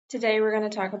Today we're going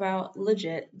to talk about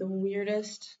legit the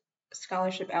weirdest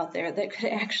scholarship out there that could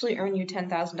actually earn you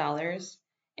 $10,000,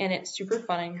 and it's super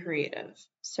fun and creative.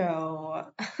 So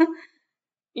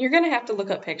you're going to have to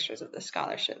look up pictures of this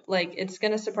scholarship. Like, it's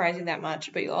going to surprise you that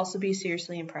much, but you'll also be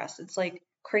seriously impressed. It's like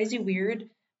crazy weird,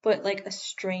 but like a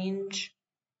strange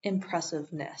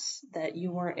impressiveness that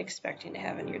you weren't expecting to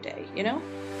have in your day, you know?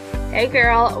 Hey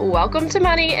girl, welcome to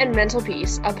Money and Mental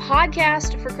Peace, a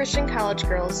podcast for Christian college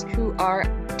girls who are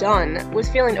done with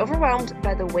feeling overwhelmed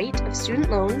by the weight of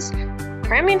student loans,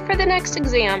 cramming for the next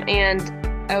exam,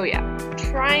 and, oh yeah,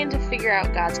 trying to figure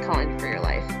out God's calling for your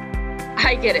life.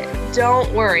 I get it.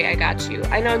 Don't worry, I got you.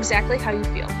 I know exactly how you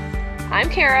feel. I'm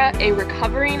Kara, a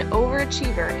recovering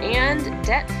overachiever and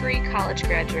debt-free college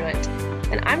graduate,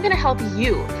 and I'm going to help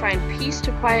you find peace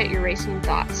to quiet your racing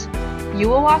thoughts. You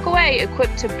will walk away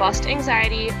equipped to bust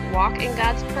anxiety, walk in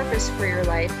God's purpose for your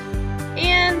life,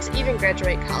 and even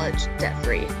graduate college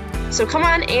debt-free. So come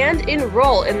on and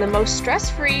enroll in the most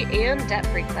stress-free and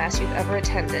debt-free class you've ever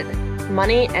attended,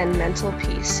 Money and Mental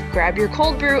Peace. Grab your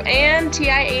cold brew and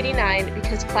TI-89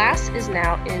 because class is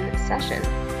now in session.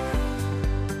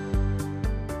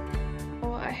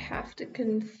 Oh, I have to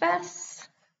confess,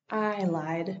 I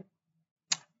lied.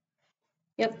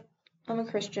 Yep, I'm a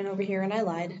Christian over here and I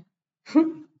lied.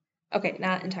 Okay,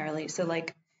 not entirely. So,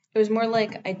 like, it was more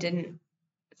like I didn't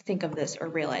think of this or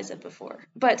realize it before.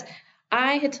 But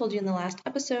I had told you in the last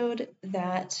episode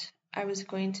that I was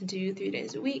going to do 3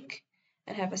 days a week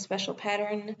and have a special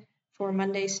pattern for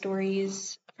Monday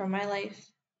stories from my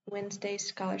life, Wednesday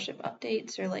scholarship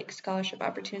updates or like scholarship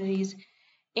opportunities,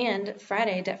 and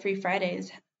Friday, debt-free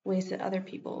Fridays, ways that other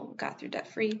people got through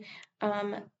debt-free.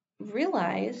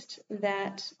 Realized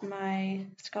that my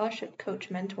scholarship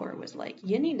coach mentor was like,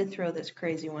 you need to throw this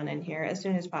crazy one in here as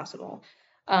soon as possible.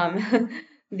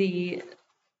 The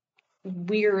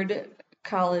weird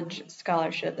college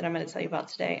scholarship that I'm going to tell you about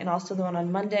today, and also the one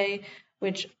on Monday,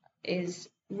 which is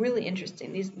really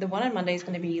interesting. The one on Monday is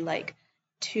going to be like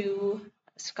 2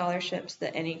 scholarships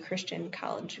that any Christian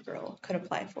college girl could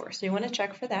apply for. So you want to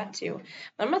check for that too.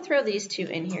 But I'm going to throw these 2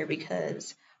 in here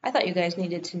because I thought you guys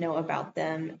needed to know about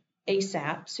them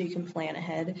ASAP so you can plan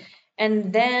ahead.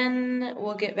 And then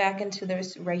we'll get back into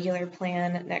this regular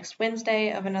plan next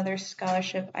Wednesday of another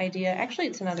scholarship idea. Actually,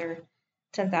 it's another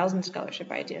 10,000 scholarship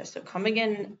idea. So come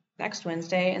again next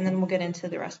Wednesday, and then we'll get into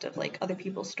the rest of like other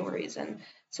people's stories and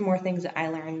some more things that I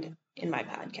learned in my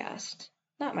podcast.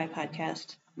 Not my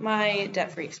podcast, my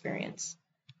debt-free experience.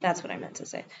 That's what I meant to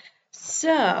say.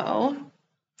 So,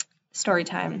 story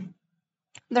time.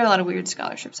 There are a lot of weird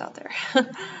scholarships out there.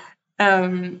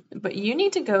 But you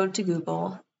need to go to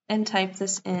Google and type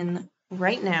this in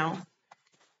right now.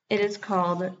 It is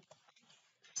called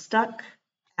Stuck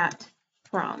at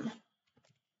Prom.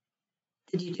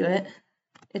 Did you do it?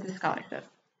 It's a scholarship.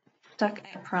 Stuck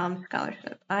at Prom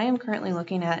scholarship. I am currently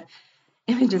looking at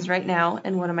images right now,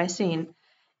 and what am I seeing?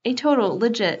 A total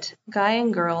legit guy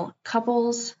and girl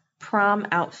couples prom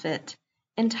outfit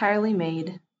entirely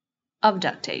made of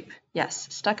duct tape. Yes,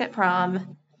 Stuck at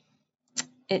Prom.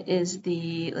 It is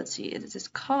the, let's see, it is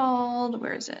called,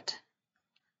 where is it?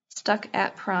 Stuck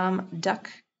at Prom Duct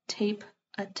Tape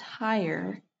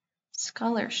Attire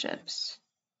Scholarships.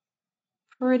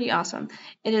 Pretty awesome.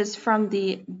 It is from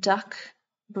the Duck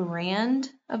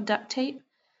brand of duct tape.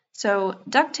 So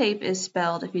duct tape is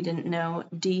spelled, if you didn't know,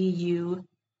 D-U-C-T,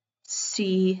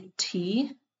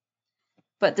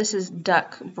 but this is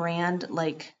Duck brand,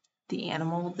 like the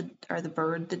animal or the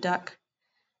bird, the duck.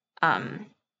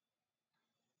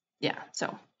 Yeah,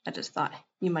 so I just thought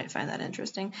you might find that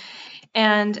interesting.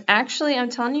 And actually, I'm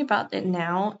telling you about it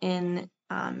now in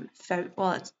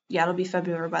it'll be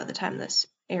February by the time this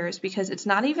airs, because it's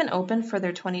not even open for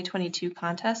their 2022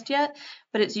 contest yet,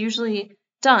 but it's usually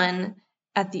done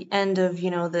at the end of,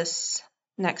 this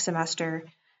next semester.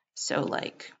 So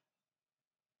like,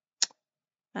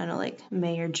 I don't know, like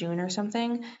May or June or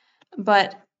something.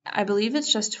 But I believe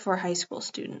it's just for high school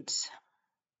students.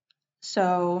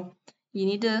 So you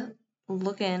need to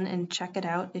look in and check it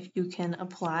out if you can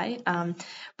apply.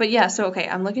 But yeah, so okay,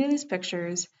 I'm looking at these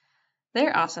pictures.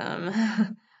 They're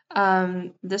awesome.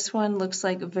 This one looks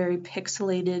like a very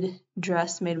pixelated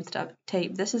dress made with duct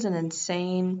tape. This is an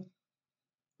insane,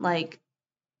 like,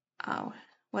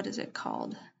 what is it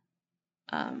called?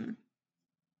 It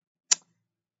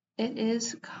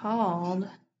is called,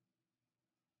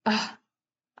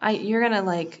 you're gonna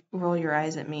like roll your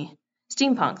eyes at me.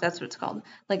 Steampunk, that's what it's called.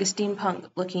 Like a steampunk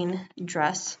looking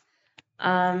dress.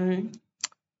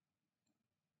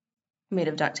 Made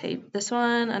of duct tape. This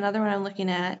one, another one I'm looking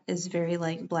at, is very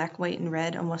like black, white, and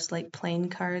red, almost like playing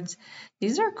cards.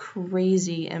 These are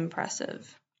crazy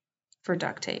impressive. for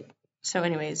duct tape. So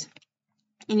anyways,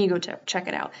 you need to go check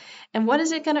it out. And what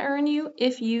is it going to earn you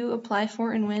if you apply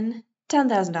for and win?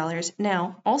 $10,000.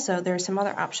 Now, also, there are some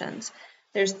other options.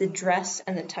 There's the dress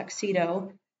and the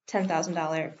tuxedo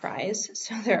 $10,000 prize.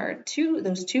 So there are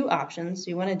those two options. So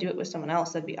you want to do it with someone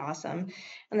else, that'd be awesome.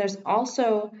 And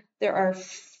there are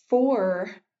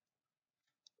 4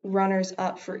 runners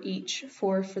up for each,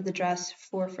 4 for the dress,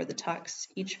 4 for the tux,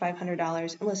 each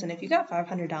 $500. And listen, if you got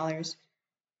 $500,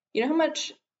 you know how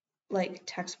much like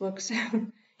textbooks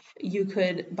you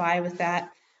could buy with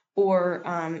that? Or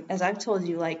as I've told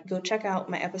you, like go check out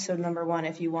my episode number 1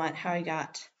 if you want how I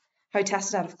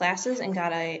tested out of classes and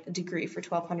got a degree for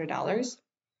 $1,200.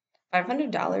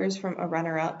 $500 from a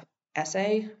runner-up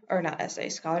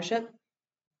scholarship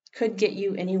could get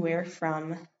you anywhere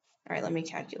from, all right, let me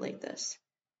calculate this,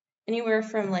 anywhere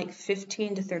from like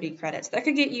 15 to 30 credits. That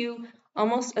could get you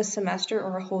almost a semester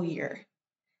or a whole year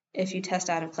if you test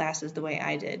out of classes the way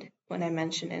I did when I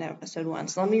mentioned in episode 1.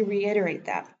 So let me reiterate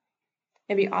that.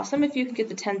 It'd be awesome if you could get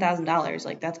the $10,000,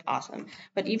 like that's awesome.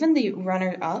 But even the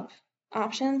runner-up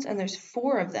options, and there's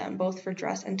 4 of them, both for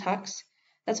dress and tux,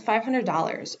 that's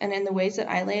 $500. And in the ways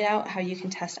that I laid out how you can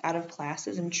test out of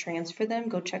classes and transfer them,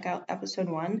 go check out episode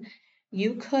 1.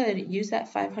 You could use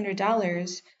that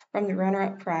 $500 from the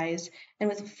runner-up prize, and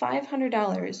with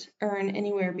 $500 earn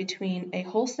anywhere between a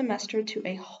whole semester to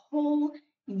a whole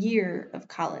year of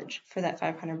college for that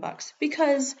 $500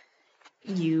 because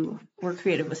you were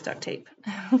creative with duct tape.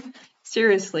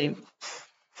 Seriously,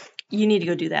 you need to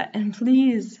go do that. And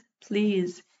please,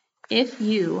 if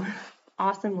you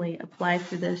awesomely apply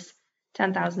for this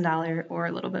 $10,000 or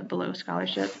a little bit below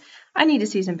scholarship, I need to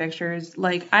see some pictures.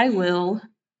 Like I will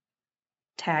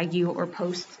tag you or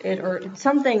post it or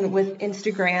something with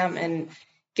Instagram and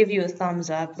give you a thumbs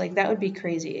up. Like that would be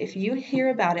crazy. If you hear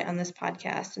about it on this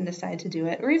podcast and decide to do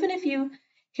it, or even if you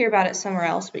hear about it somewhere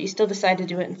else, but you still decide to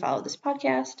do it and follow this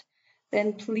podcast,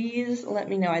 then please let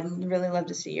me know. I'd really love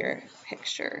to see your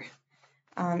picture.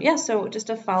 So just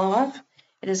a follow-up.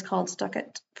 It is called Stuck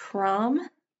at Prom.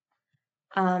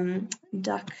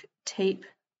 Duct tape.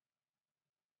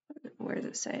 Where does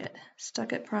it say it?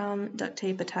 Stuck at Prom, duct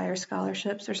tape attire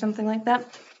scholarships or something like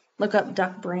that. Look up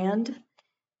Duck brand.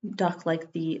 Duck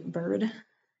like the bird.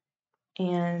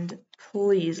 And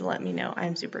please let me know.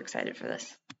 I'm super excited for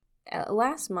this.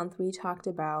 Last month we talked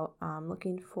about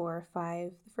looking for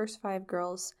the first 5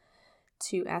 girls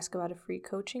to ask about a free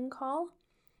coaching call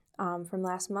from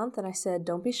last month, and I said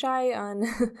don't be shy on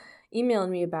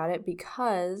emailing me about it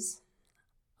because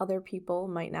other people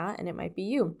might not, and it might be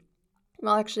you.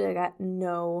 Well, actually, I got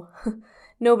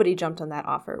nobody jumped on that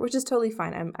offer, which is totally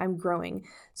fine. I'm growing.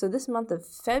 So this month of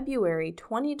February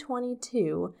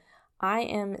 2022, I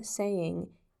am saying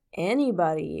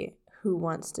anybody who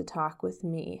wants to talk with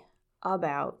me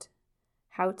about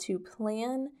how to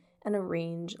plan and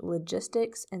arrange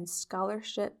logistics and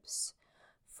scholarships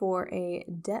for a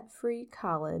debt-free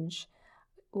college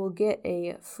will get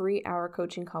a free hour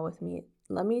coaching call with me.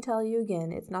 Let me tell you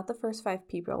again, it's not the first 5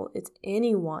 people, it's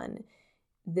anyone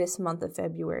this month of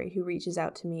February who reaches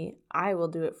out to me. I will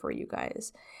do it for you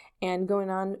guys. And going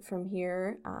on from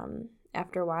here,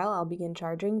 after a while, I'll begin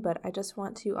charging, but I just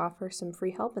want to offer some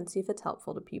free help and see if it's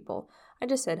helpful to people. I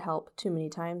just said help too many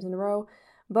times in a row.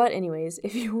 But anyways,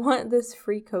 if you want this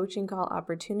free coaching call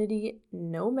opportunity,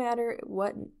 no matter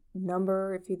what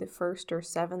number, if you're the 1st or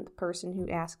 7th person who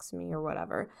asks me or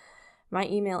whatever, my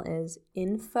email is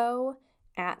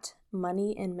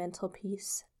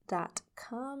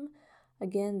info@moneyandmentalpeace.com.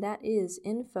 Again, that is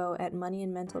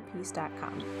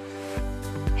info@moneyandmentalpeace.com.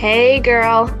 Hey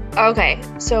girl. Okay,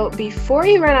 so before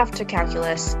you run off to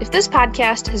calculus, if this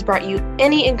podcast has brought you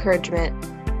any encouragement,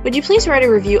 would you please write a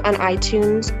review on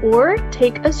iTunes or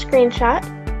take a screenshot,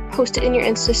 post it in your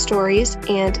Insta stories,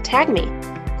 and tag me.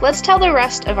 Let's tell the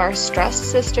rest of our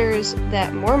stressed sisters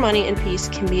that more money and peace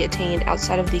can be attained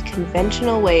outside of the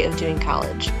conventional way of doing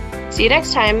college. See you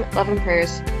next time. Love and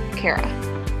prayers, Kara.